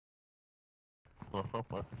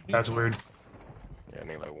That's weird. Yeah, I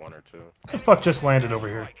need like one or two. The fuck just landed over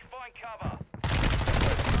here?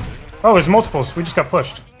 Oh, there's multiples. We just got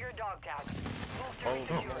pushed. Oh,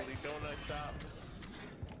 no.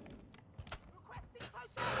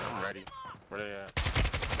 I'm ready. Where they at?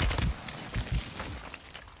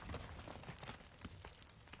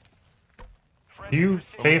 Do you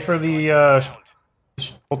pay for the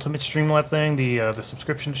Ultimate Streamlab thing? The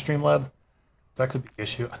subscription to Streamlab? That could be an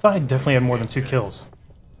issue. I thought I definitely had more than 2 kills.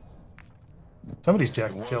 Somebody's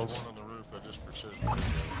jacking kills. On the roof, I just precision.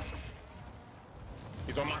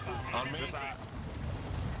 He's on my side. On me.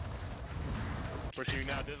 Pushing you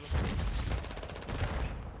now, Dizzle.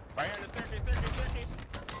 Right here in the staircase.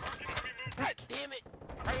 God damn it!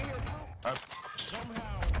 Right here, bro.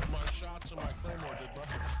 Somehow my shots and my claymore did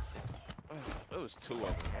better. It was 2 of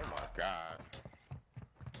them. Oh my god.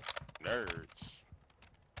 Nerds.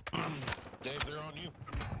 Dave, they're on you.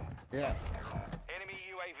 Yeah. Enemy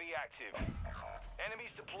UAV active.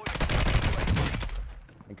 Enemies deployed.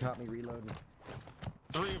 And caught me reloading.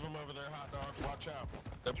 3 of them over there, hot dog. Watch out.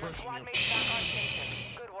 They're Your pushing squad you. mates back on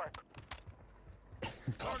station. Good work.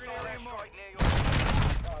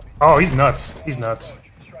 Oh, he's nuts. He's nuts.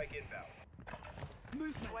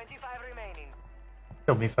 25 remaining.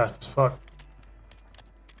 Killed me fast as fuck.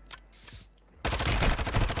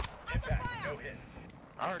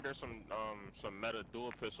 I heard there's some meta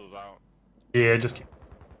dual pistols out. Yeah, just keep...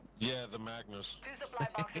 Yeah, the Magnus. 2 supply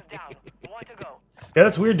boxes down. 1 to go. Yeah,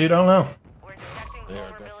 that's weird, dude. I don't know. We're detecting They are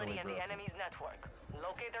vulnerability in definitely the enemy's network.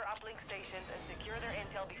 Locate their uplink stations and secure their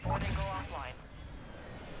intel before they go offline.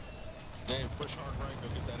 Dave, push hard right. Go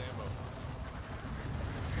get that ammo.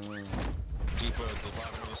 Keep at the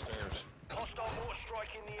bottom of the stairs. Hostile mortar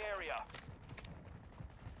strike in the area.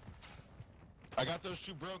 I got those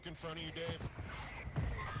 2 broke in front of you, Dave.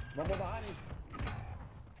 One more behind me.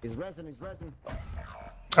 He's resin.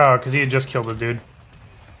 Oh, because he had just killed a dude.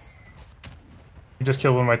 He just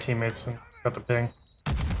killed one of my teammates and got the ping.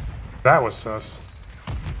 That was sus.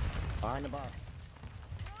 Behind the box.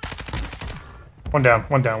 One down.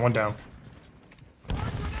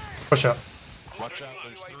 Push up. Watch out,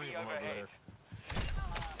 there's 3 of them over there.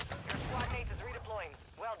 Your squad mate is redeploying.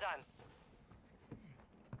 Well done.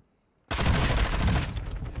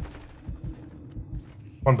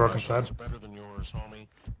 One broken My side. shot's better than yours, homie.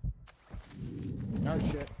 No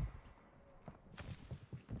shit.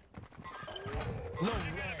 No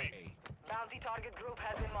way. Bounty target group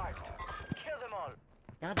has been marked. Kill them all.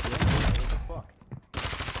 God damn it. What the fuck?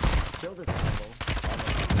 Kill this asshole.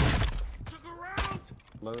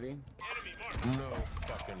 Loading. No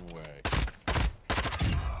fucking way.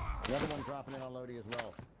 Another one dropping in on Lodi as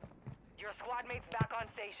well. Your squad mate's back on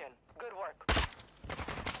station. Good work.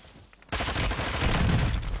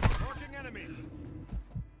 Marking enemy.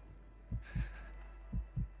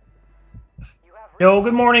 You have Yo,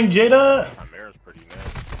 good morning, Jada. Chimera's pretty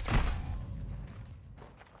nasty.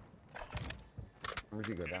 Where'd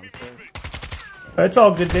you go, downstairs? It's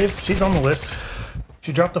all good, Dave. She's on the list.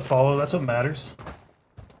 She dropped a follow. That's what matters.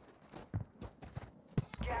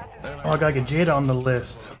 Oh, I gotta get Jada on the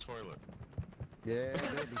list. Toilet. Yeah,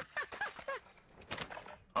 baby.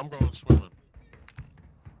 I'm going swimming.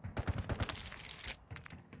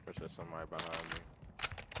 There's just somebody behind me.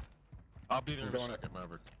 I'll be there in a Going- second,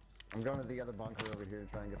 Maverick. I'm going to the other bunker over here and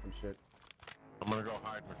try and get some shit. I'm gonna go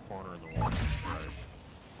hide in the corner in the wall. Right.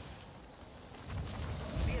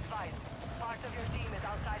 Be advised. Part of your team is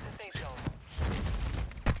outside the safe zone.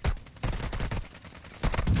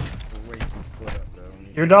 We're way too split up, though.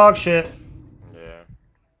 Your dog shit. Yeah.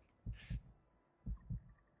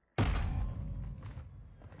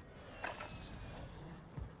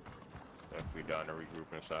 Definitely down to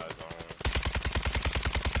regroup inside zone.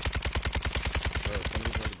 Bro,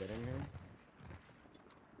 somebody's already been in here?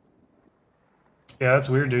 Yeah, that's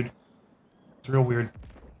weird, dude. It's real weird.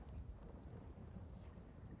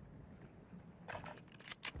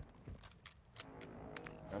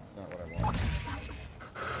 That's not what I want.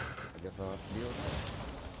 I guess I'll have to deal with it.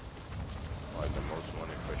 Like the most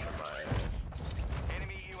wanted fish in my ass.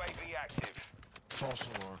 Enemy UAV active. False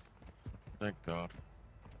alarm. Thank God.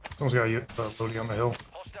 Someone's got you Lodi on the hill.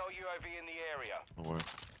 Hostile UAV in the area. No way.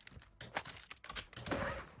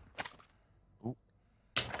 Ooh.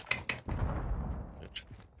 Bitch.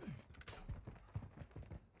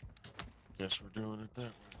 Guess we're doing it that way.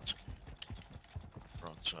 Let's go.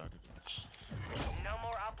 Broadside it is. No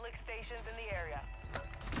more uplink stations in the area.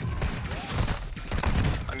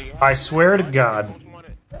 I swear to God.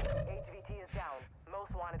 HVT is down.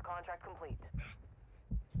 Most wanted contract complete.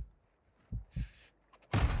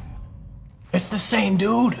 It's the same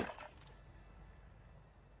dude.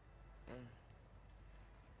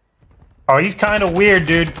 Oh, he's kind of weird,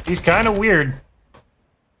 dude. He's kind of weird.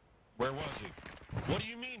 Where was he? What do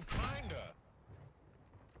you mean, kinda?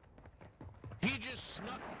 He just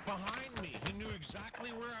snuck behind me. He knew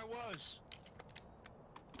exactly where I was.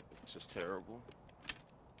 This is terrible.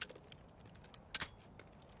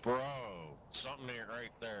 Bro, something ain't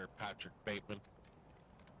right there, Patrick Bateman.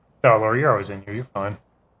 Oh, Lord, you're always in here. You're fine.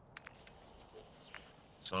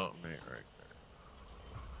 Something ain't right there.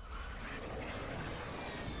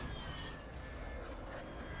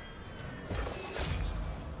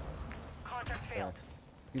 Contract failed.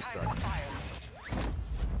 You Time suck. expired.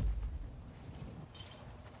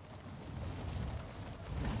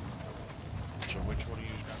 So which one of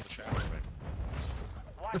you got the shadow thing?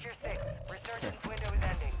 Watch your six. Resurgence window is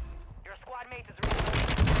ending. Your squad mate is reloading.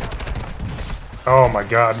 Oh my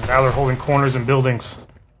god, now they're holding corners and buildings.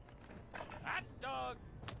 Hot dog.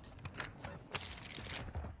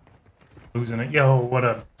 Losing it. Yo, what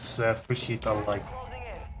up, Seth? Appreciate the like. Closing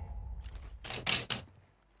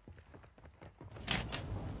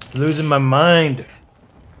in. Losing my mind.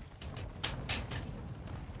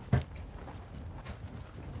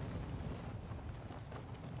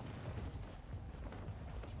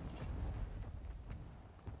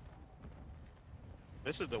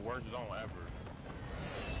 This is the worst zone ever.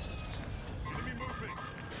 Enemy movement.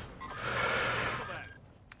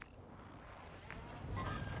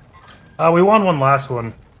 We won one last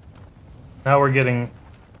one. Now we're getting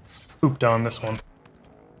pooped on this one.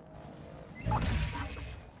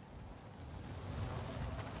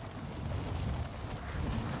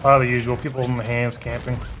 The usual. People holding the hands,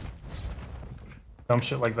 camping. Dumb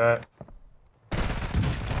shit like that.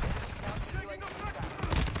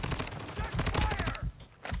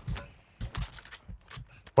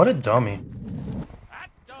 What a dummy. Hot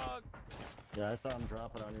dog. Yeah, I saw him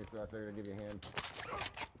drop it on you, so I figured I'd give you a hand.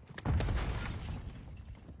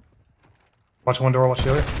 Watch one door, watch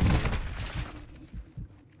the other.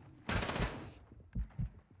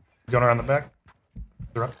 Going around the back.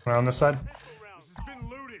 Around this side. This has been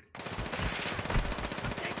looted.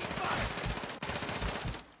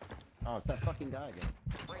 Oh, it's that fucking guy again.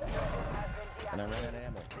 And I ran out of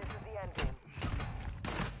ammo. This is the end game.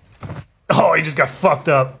 Oh, he just got fucked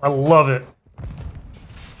up. I love it.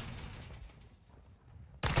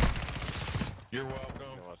 You're welcome. You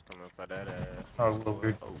know what's coming for that ass. That was a little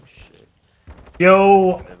weird. Oh shit.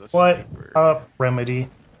 Yo, There's a what sniper. up, Remedy?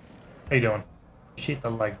 How you doing? Shit the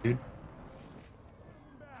like, dude.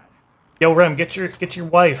 Yo, Rem, get your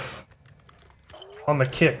wife on the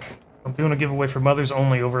kick. I'm doing a giveaway for mothers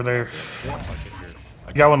only over there.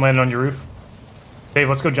 You got one landing on your roof. Dave,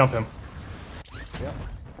 let's go jump him. Yep.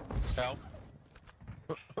 Help.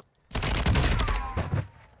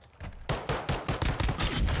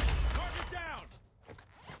 Target down.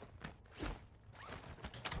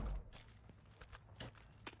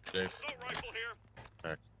 Dave. Assault rifle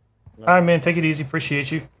here. Alright, man, take it easy.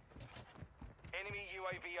 Appreciate you. Enemy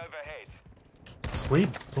UAV overhead. Sleep.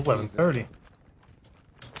 It's 11:30. Got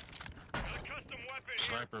a custom weapon here.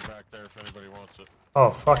 Sniper back there if anybody wants it. Oh,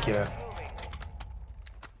 fuck yeah. Moving.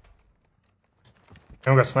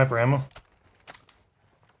 Anyone got sniper ammo?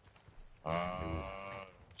 Don't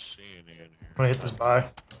see any in here. I'm gonna hit this buy. Yeah,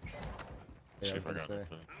 See I was if I gonna got say.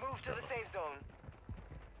 anything. Move to the safe zone.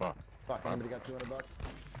 Fuck. Fuck, anybody got $200?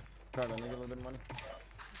 Trying to make a little bit of money?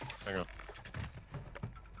 Hang on.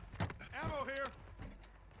 Ammo here.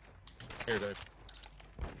 Here, Dave.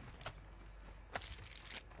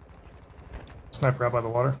 Sniper out by the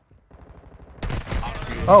water.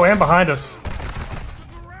 Oh, and behind us. To the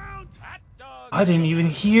round. Hot dog. I didn't even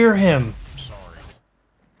hear him. Sorry.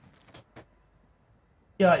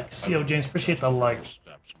 Yikes. Yo, James, appreciate the like.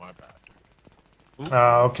 Steps, my bad. Ooh,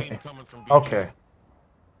 Okay. team coming from beach. Okay.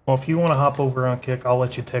 Well, if you want to hop over on kick, I'll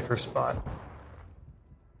let you take her spot.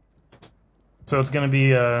 So it's going to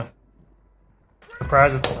be, the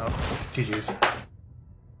prize is, oh, GG's.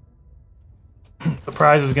 The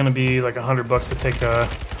prize is going to be like $100 to take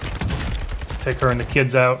her and the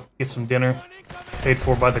kids out, get some dinner, paid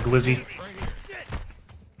for by the glizzy.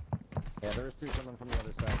 Yeah, there's two coming from the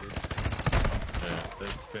other side, dude. Yeah, they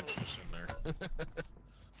pitched us in there.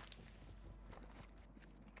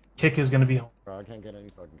 Kick is going to be home. Bro, I can't get any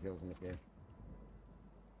fucking kills in this game.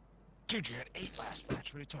 Dude, you had 8 last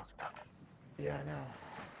match. What are you talking about? Yeah, I know.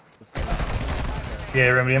 Yeah,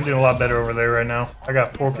 Remedy, I'm doing a lot better over there right now. I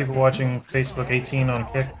got 4 people watching Facebook, 18 on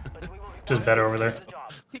kick. But we will be Just better over there. the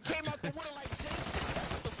job. He came out the window like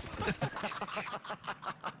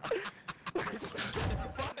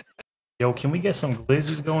Yo, can we get some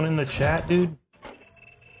glizzies going in the chat, dude?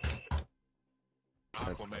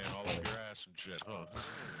 Aquaman all over your ass and shit, huh?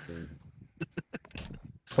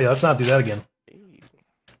 Yeah, let's not do that again. Hey,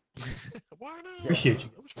 Why not? Appreciate you.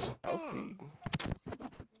 That was okay. fun.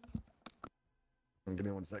 Give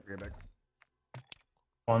me 1 sec, right back.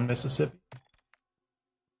 On Mississippi.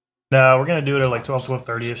 No, we're gonna do it at like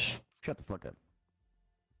 12:30ish. Shut the fuck up.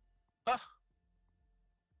 How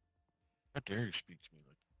dare you speak to me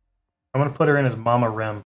like I'm gonna put her in as Mama Rem.